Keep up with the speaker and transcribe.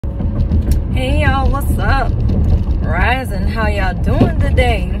up? Rising, how y'all doing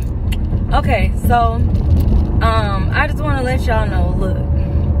today? Okay, so I just want to let y'all know, look,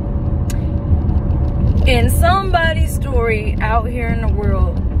 in somebody's story out here in the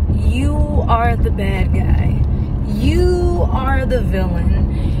world, you are the bad guy. You are the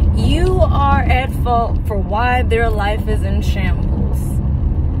villain. You are at fault for why their life is in shambles.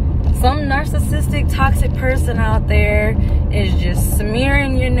 Some narcissistic, toxic person out there is just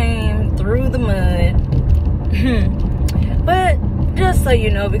smearing your name through the mud. But just so you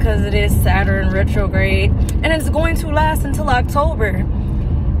know, because it is Saturn retrograde and it's going to last until October,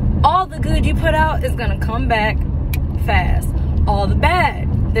 all the good you put out is going to come back fast. All the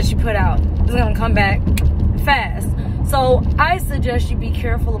bad that you put out is going to come back fast. So I suggest you be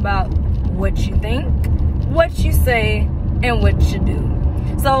careful about what you think, what you say, and what you do.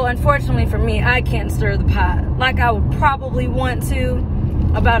 So unfortunately for me, I can't stir the pot like I would probably want to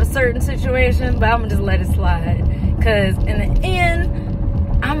about a certain situation, but I'm gonna just let it slide, because in the end,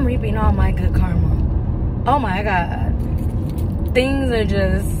 I'm reaping all my good karma. Oh my God, things are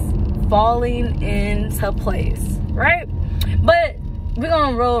just falling into place, right? But we're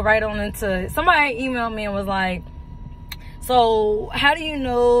gonna roll right on into it. Somebody emailed me and was like, so how do you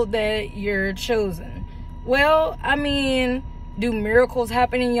know that you're chosen? Well, I mean, do miracles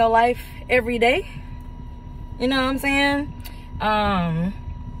happen in your life every day? You know what I'm saying?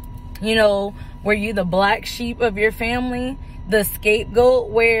 You know, were you the black sheep of your family? The scapegoat,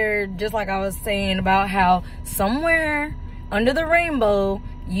 where, just like I was saying about how somewhere under the rainbow,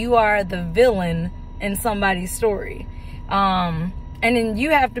 you are the villain in somebody's story. And then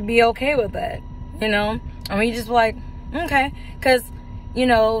you have to be okay with that, you know? I mean, you just like, okay. Because, you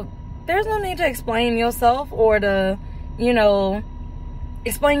know, there's no need to explain yourself or to, you know,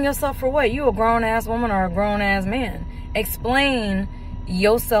 explain yourself for what? You a grown-ass woman or a grown-ass man. Explain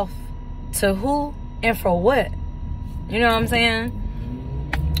yourself to who and for what. You know what I'm saying?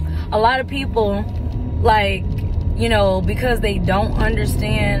 A lot of people, like, you know, because they don't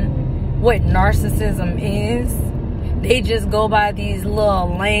understand what narcissism is, they just go by these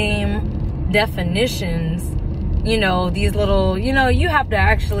little lame definitions. You know, these little, you know, you have to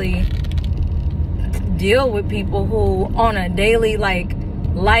actually deal with people who on a daily, like,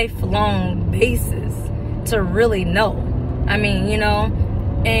 lifelong basis to really know. I mean, you know,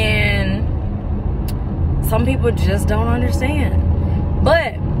 and some people just don't understand.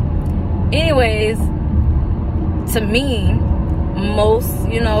 But anyways, to me, most,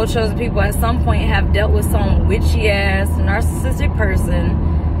 you know, chosen people at some point have dealt with some witchy ass narcissistic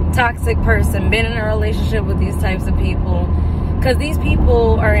person, toxic person, been in a relationship with these types of people, because these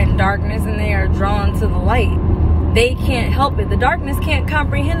people are in darkness and they are drawn to the light. They can't help it. The darkness can't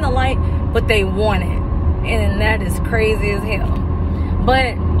comprehend the light, but they want it, and that is crazy as hell.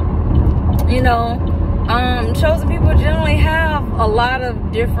 But you know, chosen people generally have a lot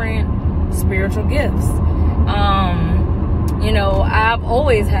of different spiritual gifts. You know, I've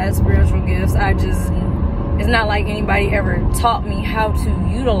always had spiritual gifts. It's not like anybody ever taught me how to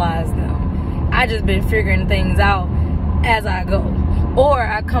utilize them. I just been figuring things out as I go. Or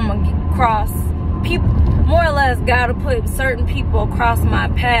I come across people, more or less, God will put certain people across my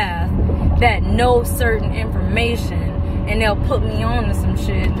path that know certain information, and they'll put me on to some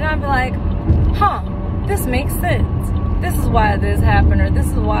shit. And I'll be like, huh, this makes sense. This is why this happened, or this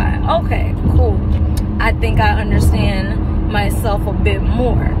is why. Okay, cool. I think I understand myself a bit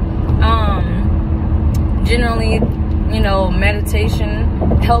more. Generally, you know, meditation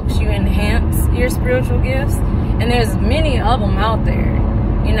helps you enhance your spiritual gifts, and there's many of them out there.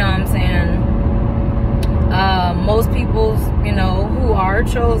 You know what I'm saying? Most people, you know, who are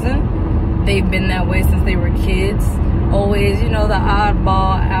chosen, they've been that way since they were kids. Always, you know, the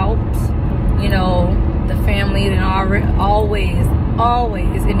oddball out. You know, the family that always,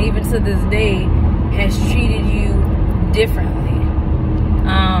 and even to this day, has treated you differently.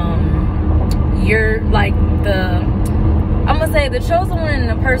 You're like I'm gonna say the chosen one in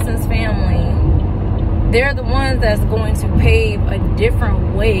a person's family, they're the ones that's going to pave a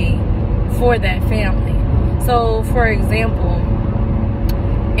different way for that family. So, for example,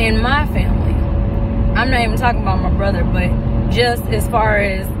 in my family, I'm not even talking about my brother, but just as far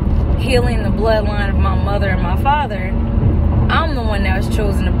as healing the bloodline of my mother and my father, I'm the one that was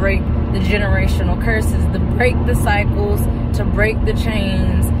chosen to break the generational curses, to break the cycles, to break the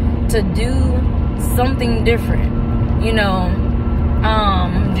chains, to do something different. You know,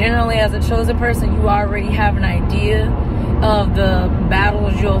 generally as a chosen person, you already have an idea of the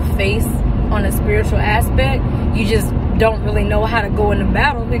battles you'll face on a spiritual aspect. You just don't really know how to go into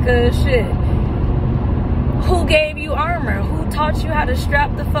battle, because shit, who gave you armor? Who taught you how to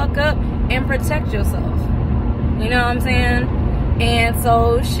strap the fuck up and protect yourself. You know what I'm saying? And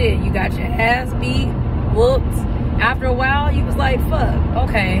so, shit, you got your ass beat, whooped. After a while, you was like, fuck,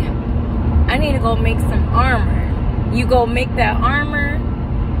 okay, I need to go make some armor. You go make that armor.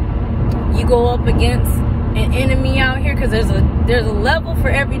 You go up against an enemy out here, because there's a level for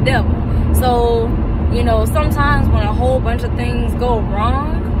every devil. So, you know, sometimes when a whole bunch of things go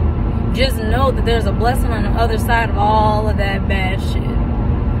wrong, just know that there's a blessing on the other side of all of that bad shit.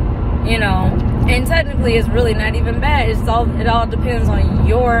 You know, and technically it's really not even bad. It all depends on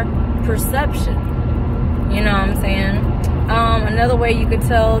your perception. You know what I'm saying? Another way you could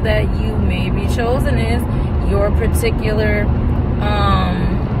tell that you may be chosen is your particular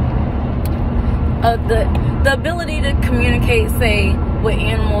the ability to communicate, say, with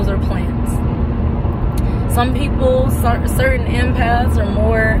animals or plants. Some people, certain empaths are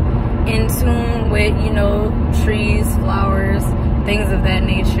more in tune with, you know, trees, flowers, things of that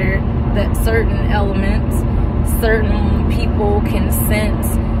nature, that certain elements. Certain people can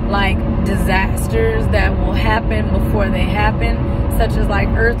sense like disasters that will happen before they happen, such as like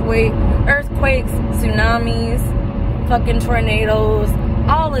earthquakes, tsunamis, fucking tornadoes,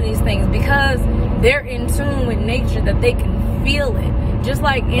 all of these things, because they're in tune with nature, that they can feel it. Just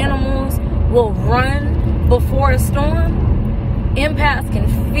like animals will run before a storm, empaths can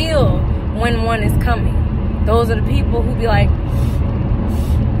feel when one is coming. Those are the people who be like,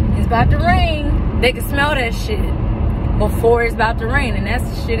 it's about to rain. They can smell that shit before it's about to rain, and that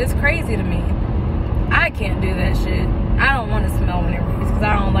shit is crazy to me. I can't do that shit. I don't want to smell when it rains, because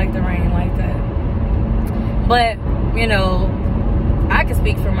I don't like the rain like that. But, you know, I can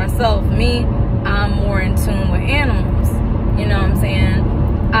speak for myself. Me, I'm more in tune with animals. You know what I'm saying?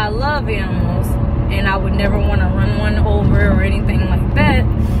 I love animals, and I would never want to run one over or anything like that.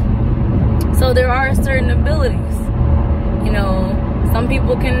 So there are certain abilities. You know, some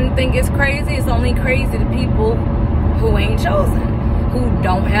people can think it's crazy. It's only crazy to people who ain't chosen, who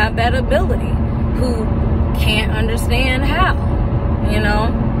don't have that ability, who can't understand how, you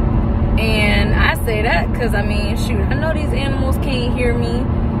know? And I say that because, I mean, shoot, I know these animals can't hear me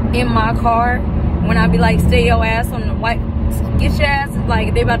in my car when I be like, stay your ass on the white, get your ass,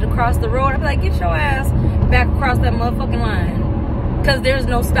 like, they about to cross the road. I be like, get your ass back across that motherfucking line, because there's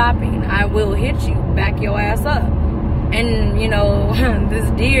no stopping. I will hit you, back your ass up. And, you know,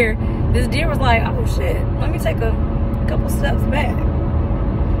 this deer was like, oh shit, let me take a couple steps back.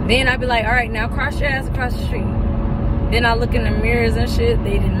 Then I'd be like, all right, now cross your ass across the street. Then I look in the mirrors and shit,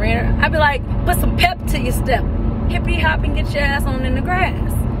 they didn't run. I'd be like, put some pep to your step. Hippity hop and get your ass on in the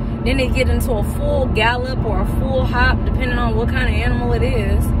grass. Then they get into a full gallop or a full hop, depending on what kind of animal it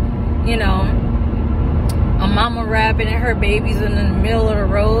is. You know, a mama rabbit and her babies in the middle of the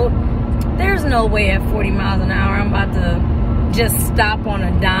road. There's no way at 40 miles an hour I'm about to just stop on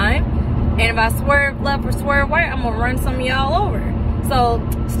a dime. And if I swerve left or swerve right, I'm gonna run some of y'all over. So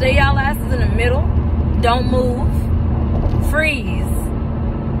stay y'all asses in the middle. Don't move. Freeze.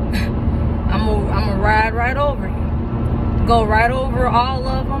 I'm gonna ride right over you. Go right over all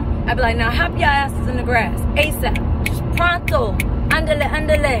of them. I'd be like, now hop your asses in the grass. ASAP. Just pronto. Andale,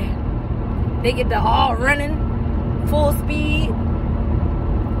 andale. They get to all running. Full speed.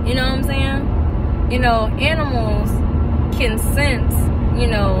 You know what I'm saying? You know, animals can sense, you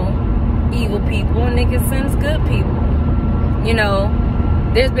know, evil people, and they can sense good people. You know,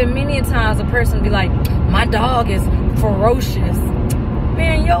 there's been many a times a person be like, my dog is ferocious.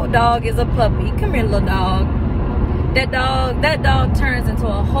 Man, your dog is a puppy. Come here, little dog. That dog turns into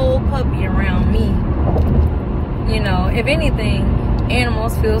a whole puppy around me. You know, if anything,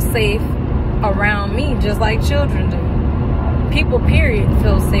 animals feel safe around me just like children do. People, period,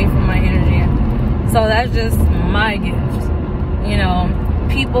 feel safe in my energy. So that's just my gift. You know,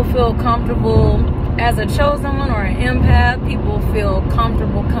 people feel comfortable as a chosen one or an empath. People feel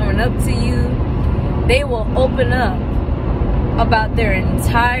comfortable coming up to you. They will open up about their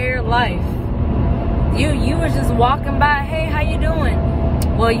entire life. You were just walking by, hey, how you doing?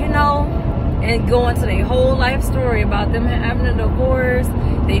 Well, you know, and go into their whole life story about them having a divorce.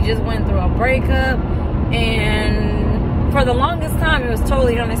 They just went through a breakup, and for the longest time, it was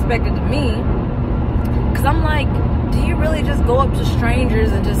totally unexpected to me. Because I'm like, do you really just go up to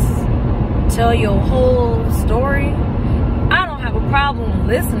strangers and just tell your whole story? I don't have a problem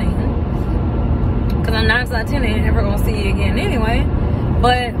listening, because I'm 9 times out of 10 ain't ever going to see you again anyway.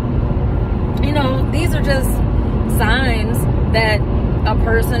 But, you know, these are just signs that a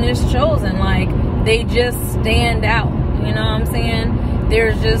person is chosen. Like, they just stand out. You know what I'm saying?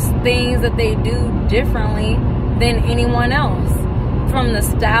 There's just things that they do differently than anyone else. From the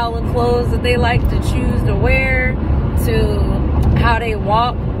style of clothes that they like to choose to wear, to how they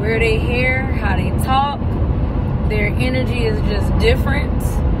walk, where they hair, how they talk. Their energy is just different.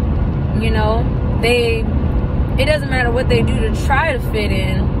 You know, it doesn't matter what they do to try to fit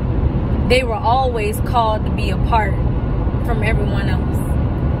in. They were always called to be apart from everyone else.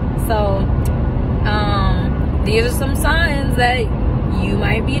 So, these are some signs that you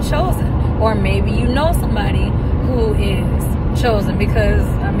might be chosen. Or maybe you know somebody who is chosen, because,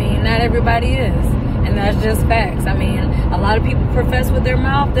 I mean, not everybody is. And that's just facts. I mean, a lot of people profess with their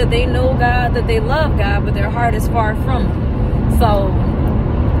mouth that they know God, that they love God, but their heart is far from Him. So,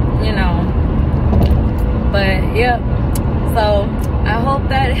 you know, but, yep. So, I hope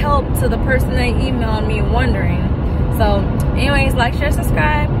that helped to the person that emailed me wondering. So, anyways, like, share,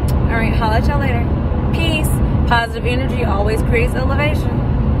 subscribe. All right, holla at y'all later. Peace. Positive energy always creates elevation.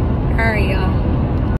 All right, y'all.